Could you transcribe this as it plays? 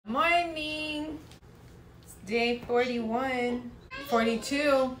Day 41.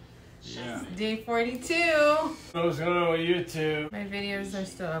 42. Yeah. Day 42. What's going on with YouTube? My videos are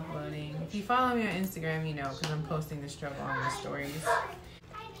still uploading. If you follow me on Instagram, you know, because I'm posting the struggle on the stories.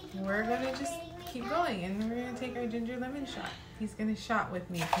 We're gonna just keep going, and we're gonna take our ginger lemon shot. He's gonna shot with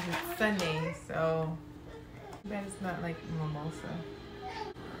me because it's Sunday, so I bet it's not like mimosa.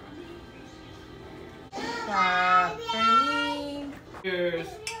 Shot for me. Cheers.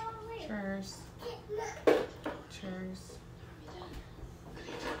 Cheers. Cheers.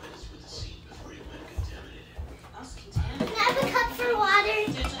 Can I have a cup for water?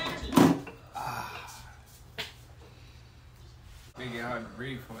 Make it hard to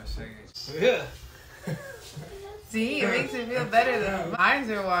breathe for a second. Yeah. See, it makes it feel better though. My eyes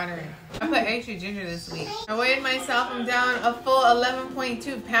are watering. I put extra ginger this week. I weighed myself. I'm down a full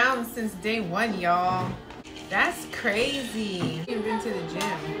 11.2 pounds since day 1, y'all. That's crazy. I've been to the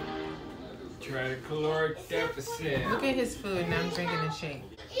gym. Try the caloric deficit. Look at his food, and I'm drinking a shake.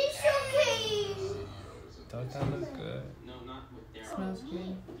 It's okay. Don't that look good? Smells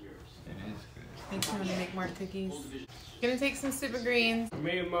good. It is good. Makes me want to make more cookies. Gonna take some super greens. I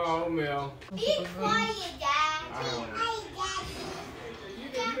made my oatmeal. Be quiet, Dad. You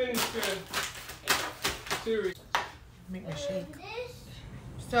can finish good. Serious. Make my shake.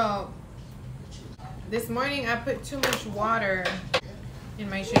 So, this morning I put too much water in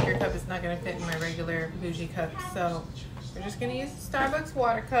my shaker cup. It's not gonna fit in my regular bougie cup. So, we're just gonna use the Starbucks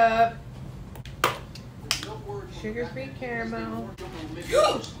water cup. Sugar-free caramel.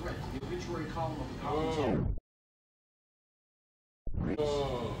 Oh.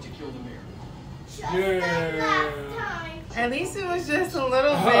 Yeah. At least it was just a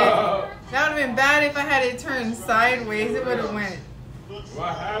little bit. That would have been bad if I had it turned sideways. It would have went.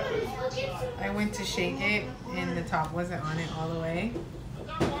 What happened? I went to shake it and the top wasn't on it all the way.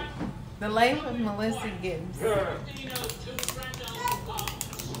 The life of Melissa Gibbs. Yeah.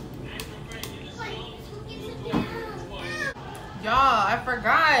 Y'all, I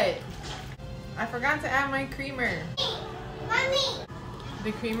forgot to add my creamer. Mommy.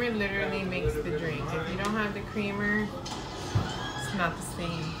 The creamer literally makes the drink. If you don't have the creamer, it's not the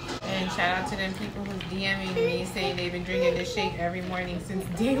same. And shout out to them people who's DMing me saying they've been drinking this shake every morning since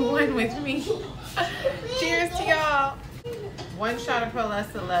day 1 with me. Cheers to y'all. 1 shot of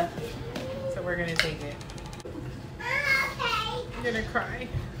Pesto left, so we're gonna take it. I'm gonna cry.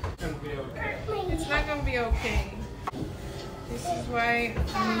 It's gonna be okay. It's not gonna be okay. This is why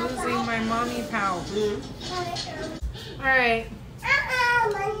I'm losing my mommy power. Alright.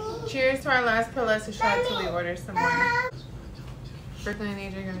 Cheers to our last Pesto shot till we order some more. Brooklyn and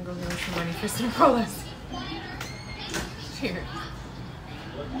AJ are gonna go give us some money for some Pesto. Cheers.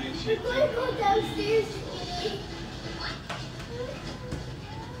 We're gonna go downstairs.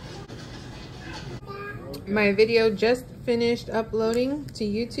 My video just finished uploading to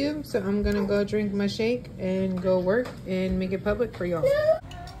YouTube, so I'm gonna go drink my shake and go work and make it public for y'all.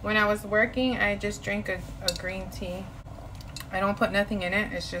 When I was working, I just drank a green tea. I don't put nothing in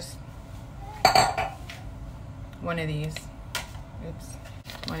it. It's just one of these. Oops,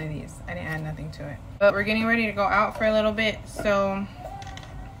 one of these. I didn't add nothing to it. But we're getting ready to go out for a little bit, so I'm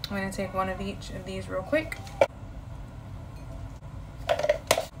gonna take one of each of these real quick.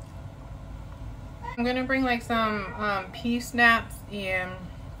 I'm gonna bring like some pea snaps and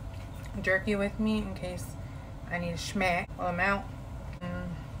jerky with me in case I need a schmack while I'm out.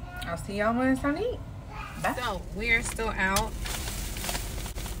 I'll see y'all when it's time to eat. Bye. So we're still out.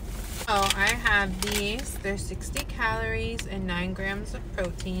 So I have these. They're 60 calories and 9 grams of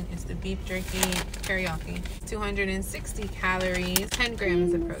protein. It's the beef jerky teriyaki. 260 calories, 10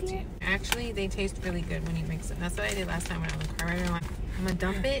 grams of protein. Actually, they taste really good when you mix them. That's what I did last time when I was in the car. I'm gonna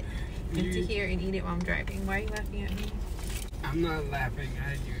dump it into here and eat it while I'm driving. Why are you laughing at me? I'm not laughing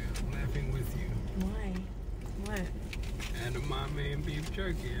at you. I'm laughing with you. Why? What? Edamame and beef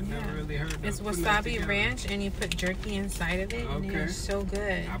jerky. I never really heard of it. It's wasabi ranch and you put jerky inside of it and it's so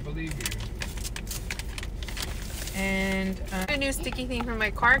good. I believe you. And a new sticky thing for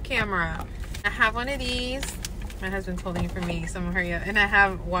my car camera. I have one of these. My husband's holding it for me, so I'm gonna hurry up. And I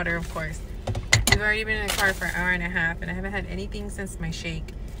have water, of course. We've already been in the car for an hour and a half and I haven't had anything since my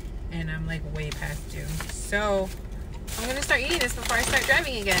shake. And I'm like way past due. So I'm gonna start eating this before I start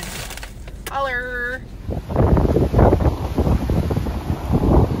driving again. Holler.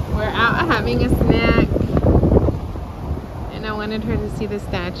 We're out having a snack. And I wanted her to see the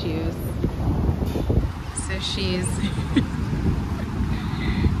statues. So she's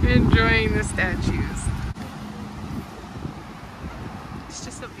enjoying the statues. It's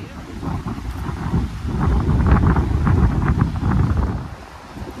just so beautiful.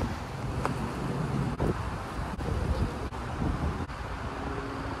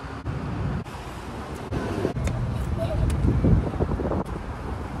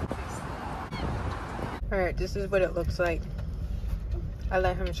 right, this is what it looks like. I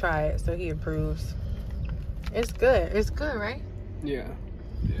let him try it, so he approves. It's good. It's good, right? Yeah.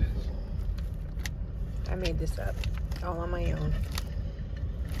 I made this up all on my own.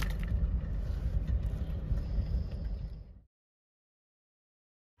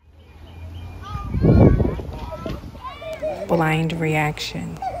 Blind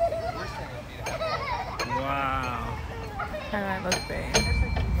reaction. Wow. How do I look, babe?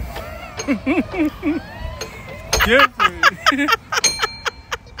 Different.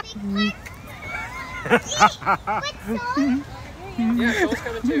 Yeah, Soul's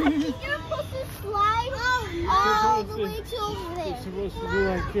coming too. You're supposed to slide all the way to over there. You're supposed to do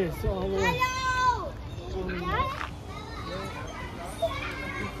like this all the way.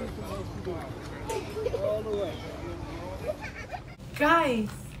 All the way. Guys,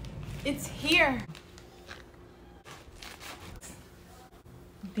 it's here.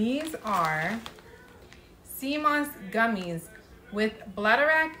 These are sea moss gummies with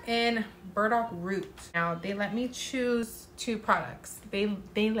bladderwrack and burdock root. Now they let me choose 2 products. They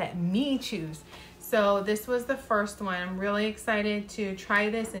let me choose. So this was the first one. I'm really excited to try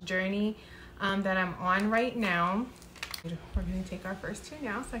this journey that I'm on right now. We're gonna take our first 2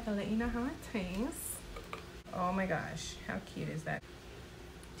 now so I can let you know how it tastes. Oh my gosh, how cute is that?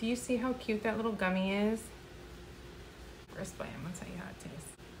 Do you see how cute that little gummy is? First bite, I'm gonna tell you how it tastes.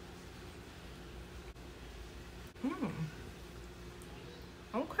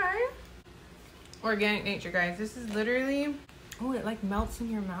 Okay. Organic nature, guys. This is literally, oh, it like melts in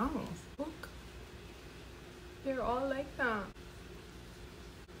your mouth. Look. They're all like that.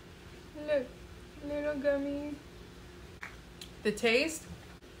 Look, little gummy. The taste,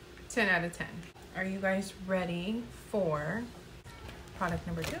 10 out of 10. Are you guys ready for product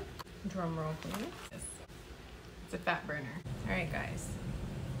number 2? Drum roll, please. It's a fat burner. All right, guys.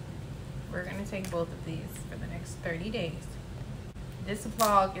 We're gonna take both of these for the next 30 days. This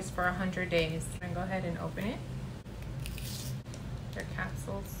vlog is for 100 days. I'm gonna go ahead and open it. They're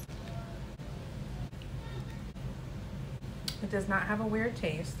capsules. It does not have a weird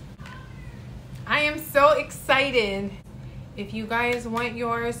taste. I am so excited. If you guys want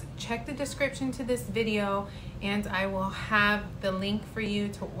yours, check the description to this video and I will have the link for you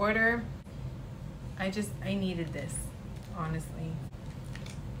to order. I needed this, honestly.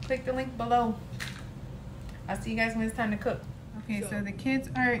 Click the link below. I'll see you guys when it's time to cook. Okay, so the kids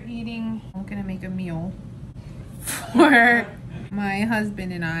are eating. I'm gonna make a meal for my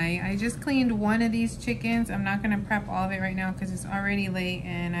husband and I just cleaned one of these chickens. I'm not gonna prep all of it right now because it's already late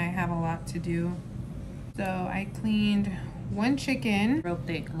and I have a lot to do. So I cleaned one chicken, real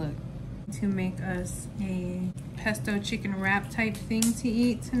thick, look, to make us a pesto chicken wrap type thing to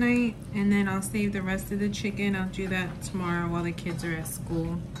eat tonight. And then I'll save the rest of the chicken. I'll do that tomorrow while the kids are at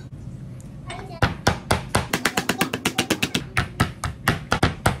school.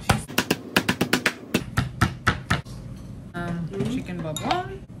 Chicken bubble.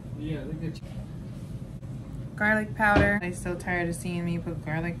 Yeah, look at you. Garlic powder. I'm so tired of seeing me put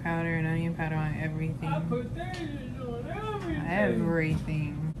garlic powder and onion powder on everything. I put that on everything.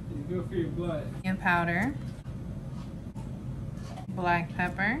 Everything. It's good for your blood. Onion powder. Black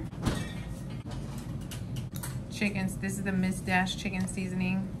pepper. Chickens. This is the Miss Dash chicken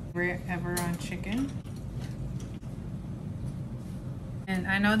seasoning. Wherever on chicken. And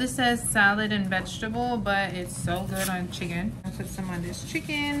I know this says salad and vegetable, but it's so good on chicken. I'll put some on this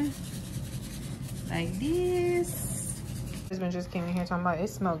chicken. Like this. My husband just came in here talking about it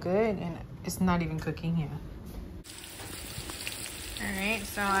smells good and it's not even cooking here. Alright,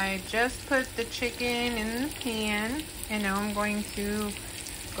 so I just put the chicken in the pan and now I'm going to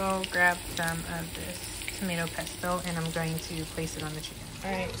go grab some of this tomato pesto and I'm going to place it on the chicken.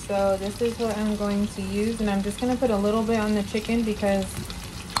 Alright, so this is what I'm going to use and I'm just going to put a little bit on the chicken because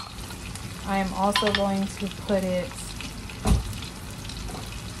I'm also going to put it,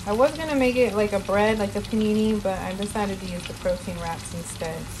 I was going to make it like a bread, like a panini, but I decided to use the protein wraps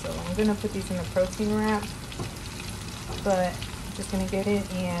instead. So I'm going to put these in the protein wrap, but I'm just going to get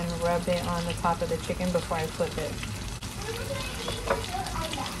it and rub it on the top of the chicken before I flip it.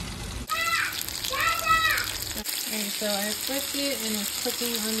 Okay, so I flipped it and it's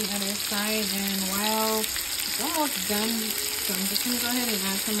cooking on the other side, and while it's almost done, so I'm just going to go ahead and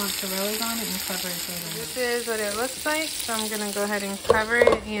add some mozzarella on it and cover it for them. This is what it looks like, so I'm going to go ahead and cover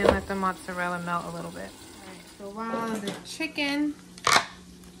it and let the mozzarella melt a little bit. Alright, so while the chicken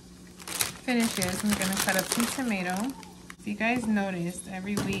finishes, I'm going to cut up some tomato. If you guys noticed,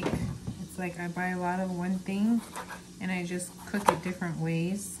 every week it's like I buy a lot of one thing and I just cook it different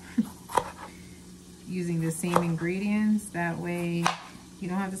ways. Using the same ingredients, that way you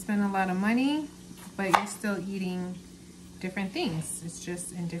don't have to spend a lot of money, but you're still eating different things. It's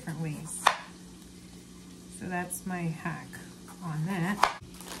just in different ways. So that's my hack on that.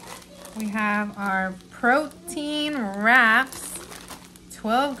 We have our protein wraps,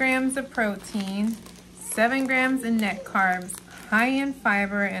 12 grams of protein, 7 grams in net carbs, high in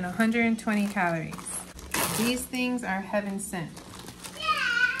fiber, and 120 calories. These things are heaven sent.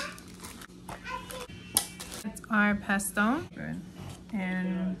 That's our pesto. Good.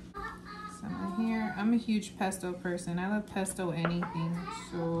 And some in here. I'm a huge pesto person. I love pesto anything.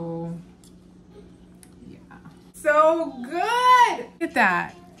 So yeah. So good! Look at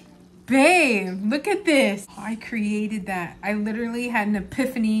that. Babe, look at this. Oh, I created that. I literally had an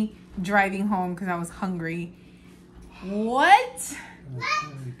epiphany driving home because I was hungry. What?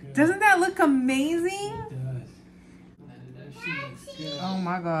 Doesn't that look amazing? Oh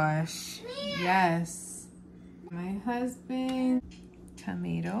my gosh. Yes. My husband.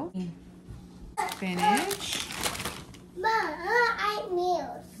 Tomato. Spinach.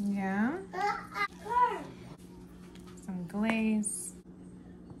 Yeah. Some glaze.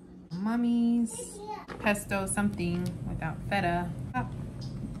 Mummies. Pesto something without feta. Oh.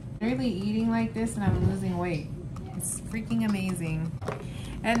 Really eating like this and I'm losing weight. It's freaking amazing.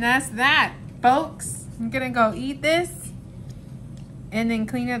 And that's that, folks. I'm gonna go eat this and then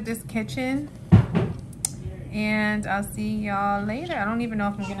clean up this kitchen. And I'll see y'all later. I don't even know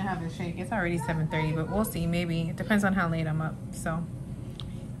if I'm gonna have a shake. It's already 7:30, but we'll see, maybe. It depends on how late I'm up. So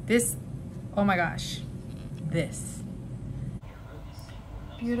this, oh my gosh, this.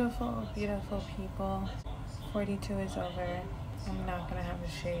 Beautiful, beautiful people. 42 is over. I'm not gonna have a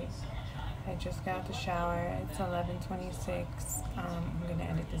shake. I just got out the shower. It's 11:26. I'm gonna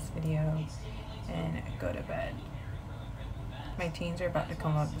edit this video and go to bed. My teens are about to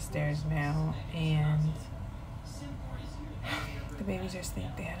come up the stairs now, and the babies are asleep.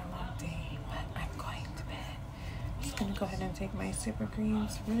 They had a long day, but I'm going to bed. I'm just gonna go ahead and take my super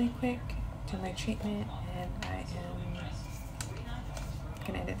greens really quick, do my treatment, and I am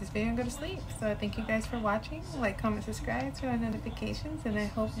gonna edit this video and go to sleep. So thank you guys for watching. Like, comment, subscribe, turn on notifications, and I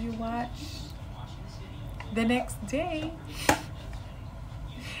hope you watch the next day.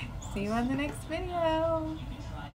 See you on the next video.